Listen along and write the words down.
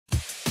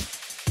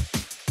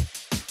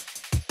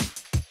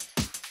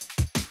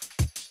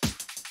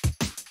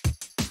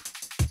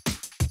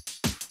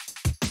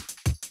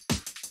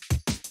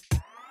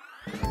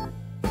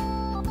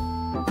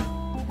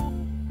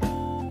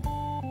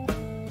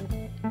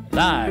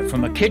Live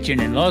from a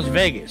kitchen in Las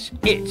Vegas,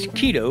 it's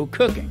Keto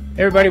Cooking.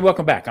 Everybody,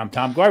 welcome back. I'm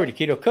Tom Garvey, the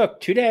Keto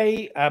Cook.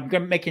 Today, I'm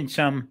going to be making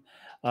some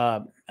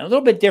a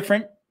little bit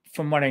different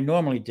from what I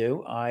normally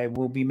do. I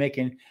will be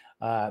making.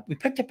 We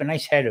picked up a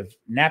nice head of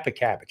Napa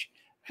cabbage.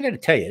 I got to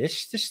tell you,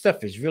 this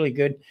stuff is really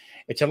good.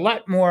 It's a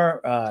lot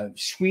more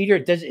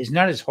sweeter. It's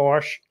not as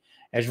harsh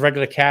as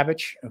regular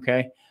cabbage.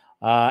 Okay,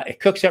 it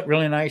cooks up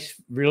really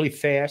nice, really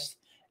fast.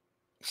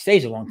 It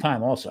stays a long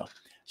time also.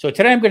 So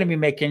today I'm going to be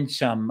making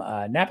some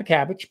Napa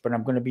cabbage, but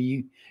I'm going to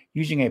be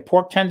using a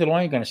pork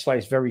tenderloin. Going to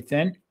slice very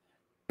thin.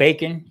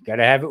 Bacon, got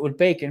to have it with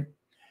bacon.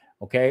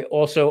 Okay.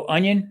 Also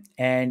onion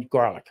and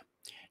garlic.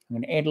 I'm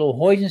going to add a little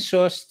hoisin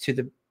sauce to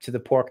the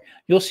pork.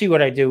 You'll see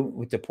what I do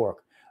with the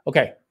pork.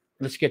 Okay,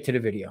 let's get to the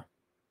video.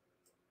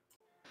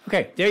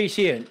 Okay, there you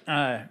see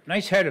a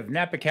nice head of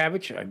Napa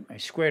cabbage. I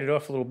squared it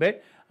off a little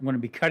bit. I'm going to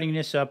be cutting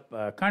this up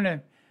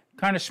kind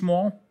of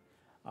small.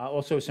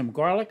 Also some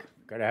garlic.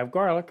 Got to have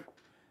garlic.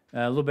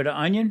 A little bit of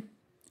onion,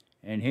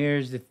 and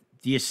here's the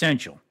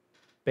essential,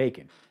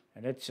 bacon.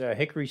 And that's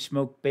hickory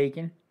smoked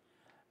bacon,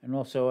 and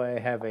also I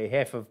have a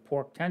half of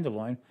pork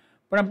tenderloin,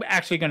 but I'm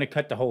actually going to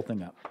cut the whole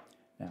thing up.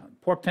 Now,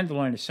 pork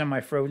tenderloin is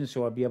semi-frozen,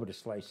 so I'll be able to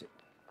slice it,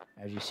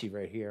 as you see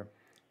right here.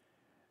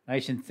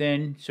 Nice and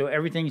thin, so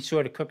everything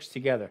sort of cooks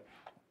together.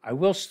 I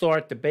will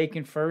start the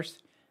bacon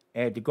first,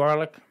 add the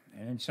garlic,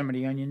 and then some of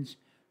the onions.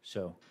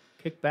 So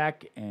kick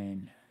back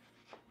and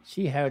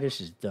see how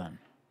this is done.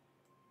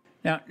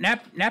 Now,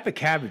 Napa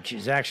cabbage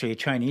is actually a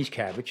Chinese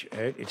cabbage.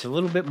 It's a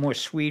little bit more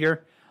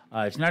sweeter.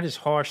 It's not as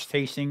harsh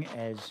tasting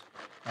as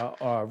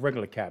our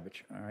regular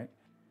cabbage, all right?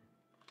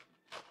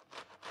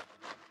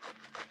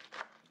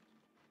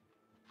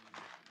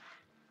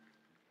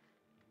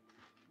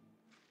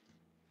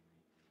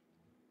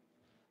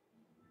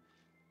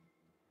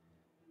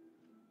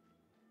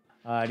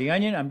 The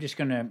onion, I'm just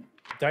going to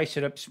dice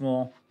it up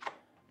small.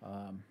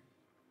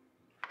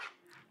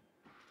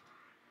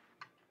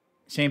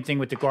 Same thing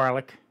with the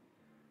garlic.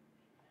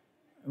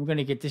 We're going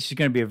to get, this is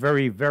going to be a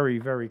very, very,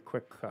 very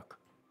quick cook.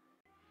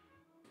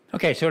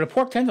 Okay, so the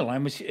pork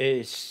tenderloin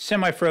is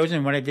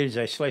semi-frozen. What I did is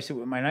I sliced it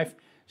with my knife,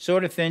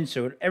 sort of thin,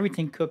 so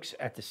everything cooks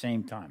at the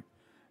same time.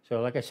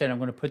 So like I said, I'm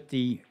going to put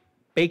the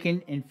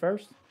bacon in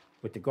first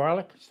with the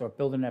garlic, start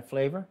building that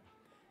flavor,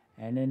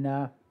 and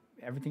then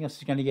everything else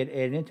is going to get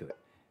added into it.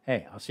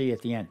 Hey, I'll see you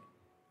at the end.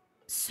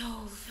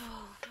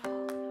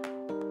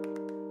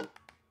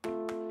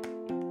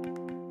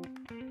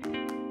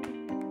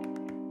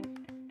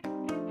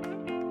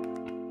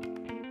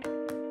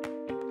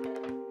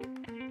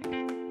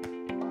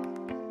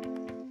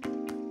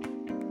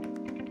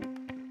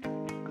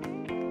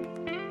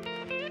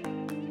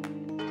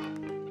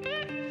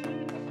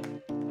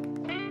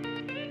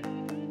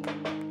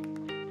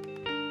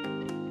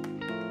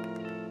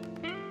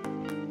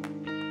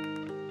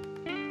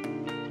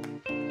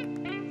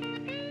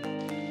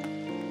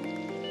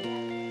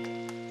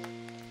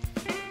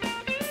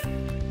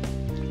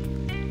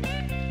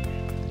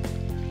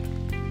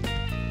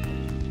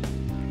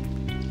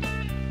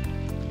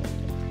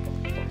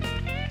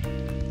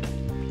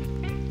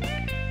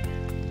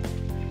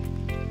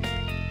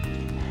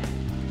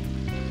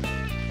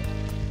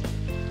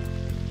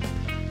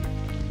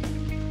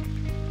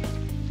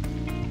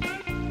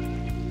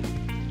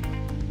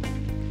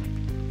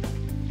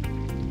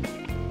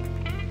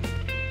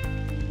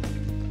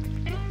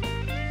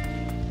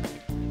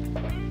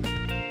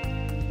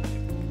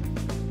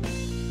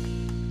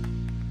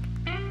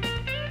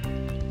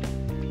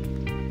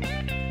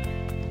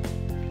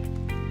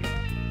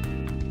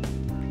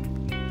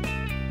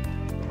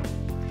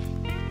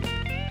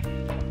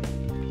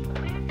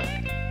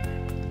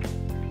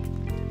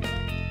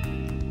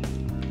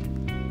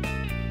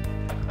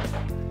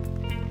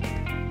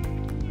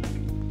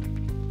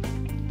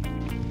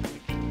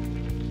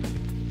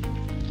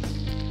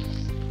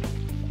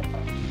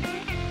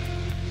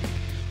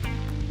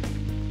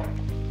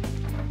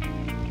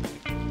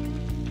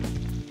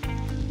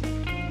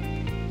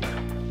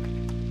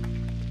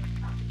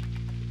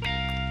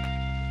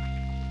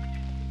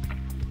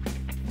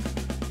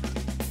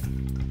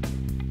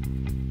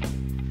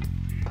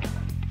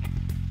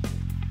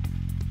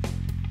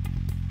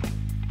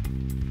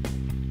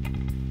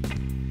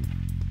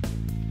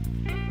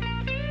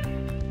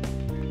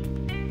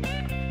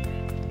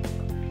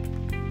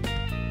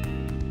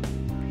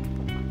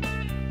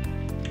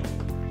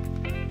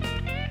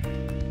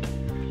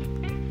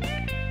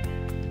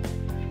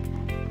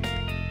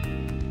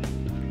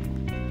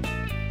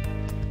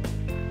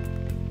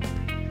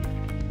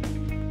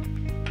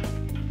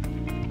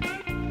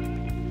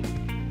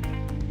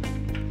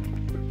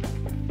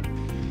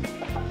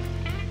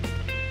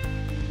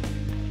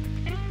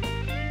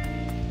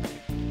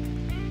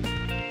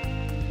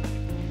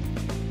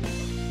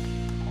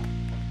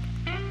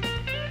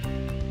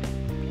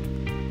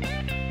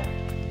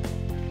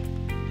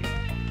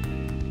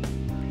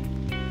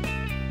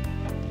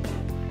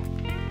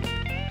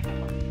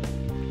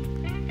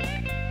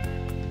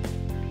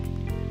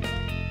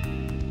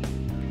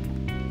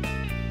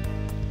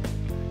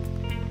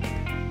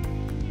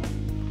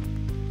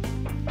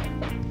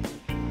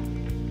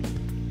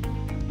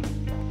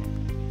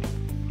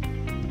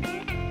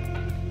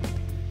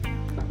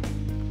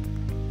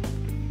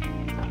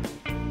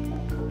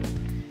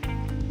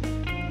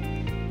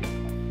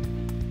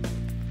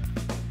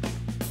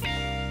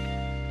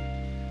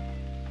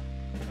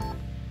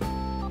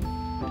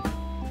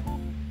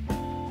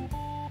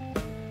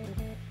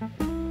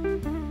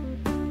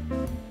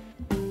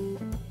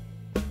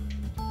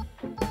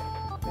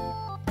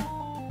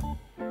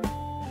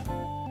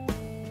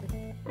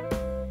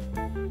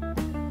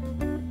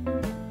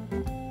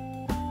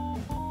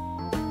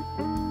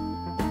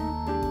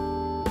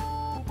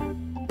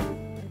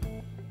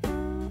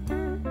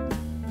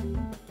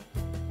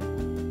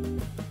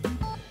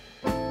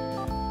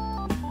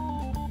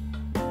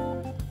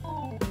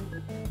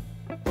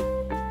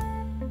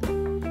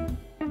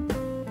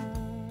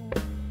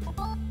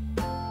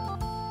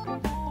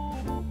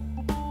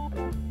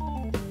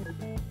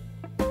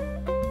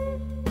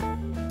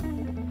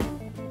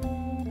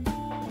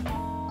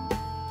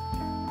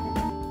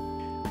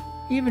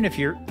 even if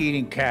you're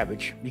eating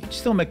cabbage, you can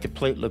still make the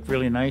plate look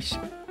really nice,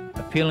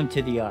 appealing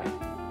to the eye.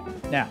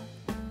 Now,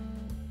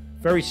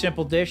 very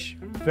simple dish,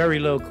 very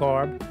low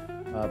carb.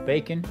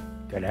 Bacon,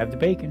 gotta have the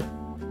bacon.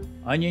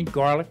 Onion,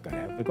 garlic, gotta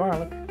have the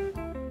garlic.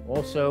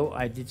 Also,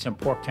 I did some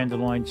pork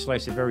tenderloin,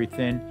 sliced it very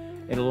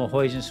thin, add a little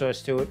hoisin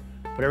sauce to it,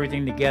 put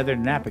everything together.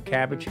 Napa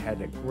cabbage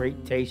had a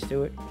great taste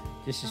to it.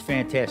 This is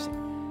fantastic.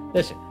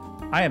 Listen,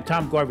 I am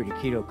Tom Garvey, the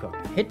Keto Cook.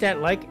 Hit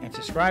that like and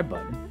subscribe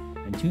button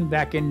and tune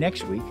back in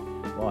next week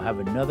where I'll have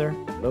another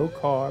low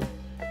carb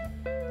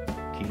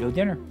keto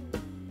dinner.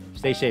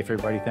 Stay safe,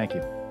 everybody. Thank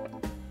you.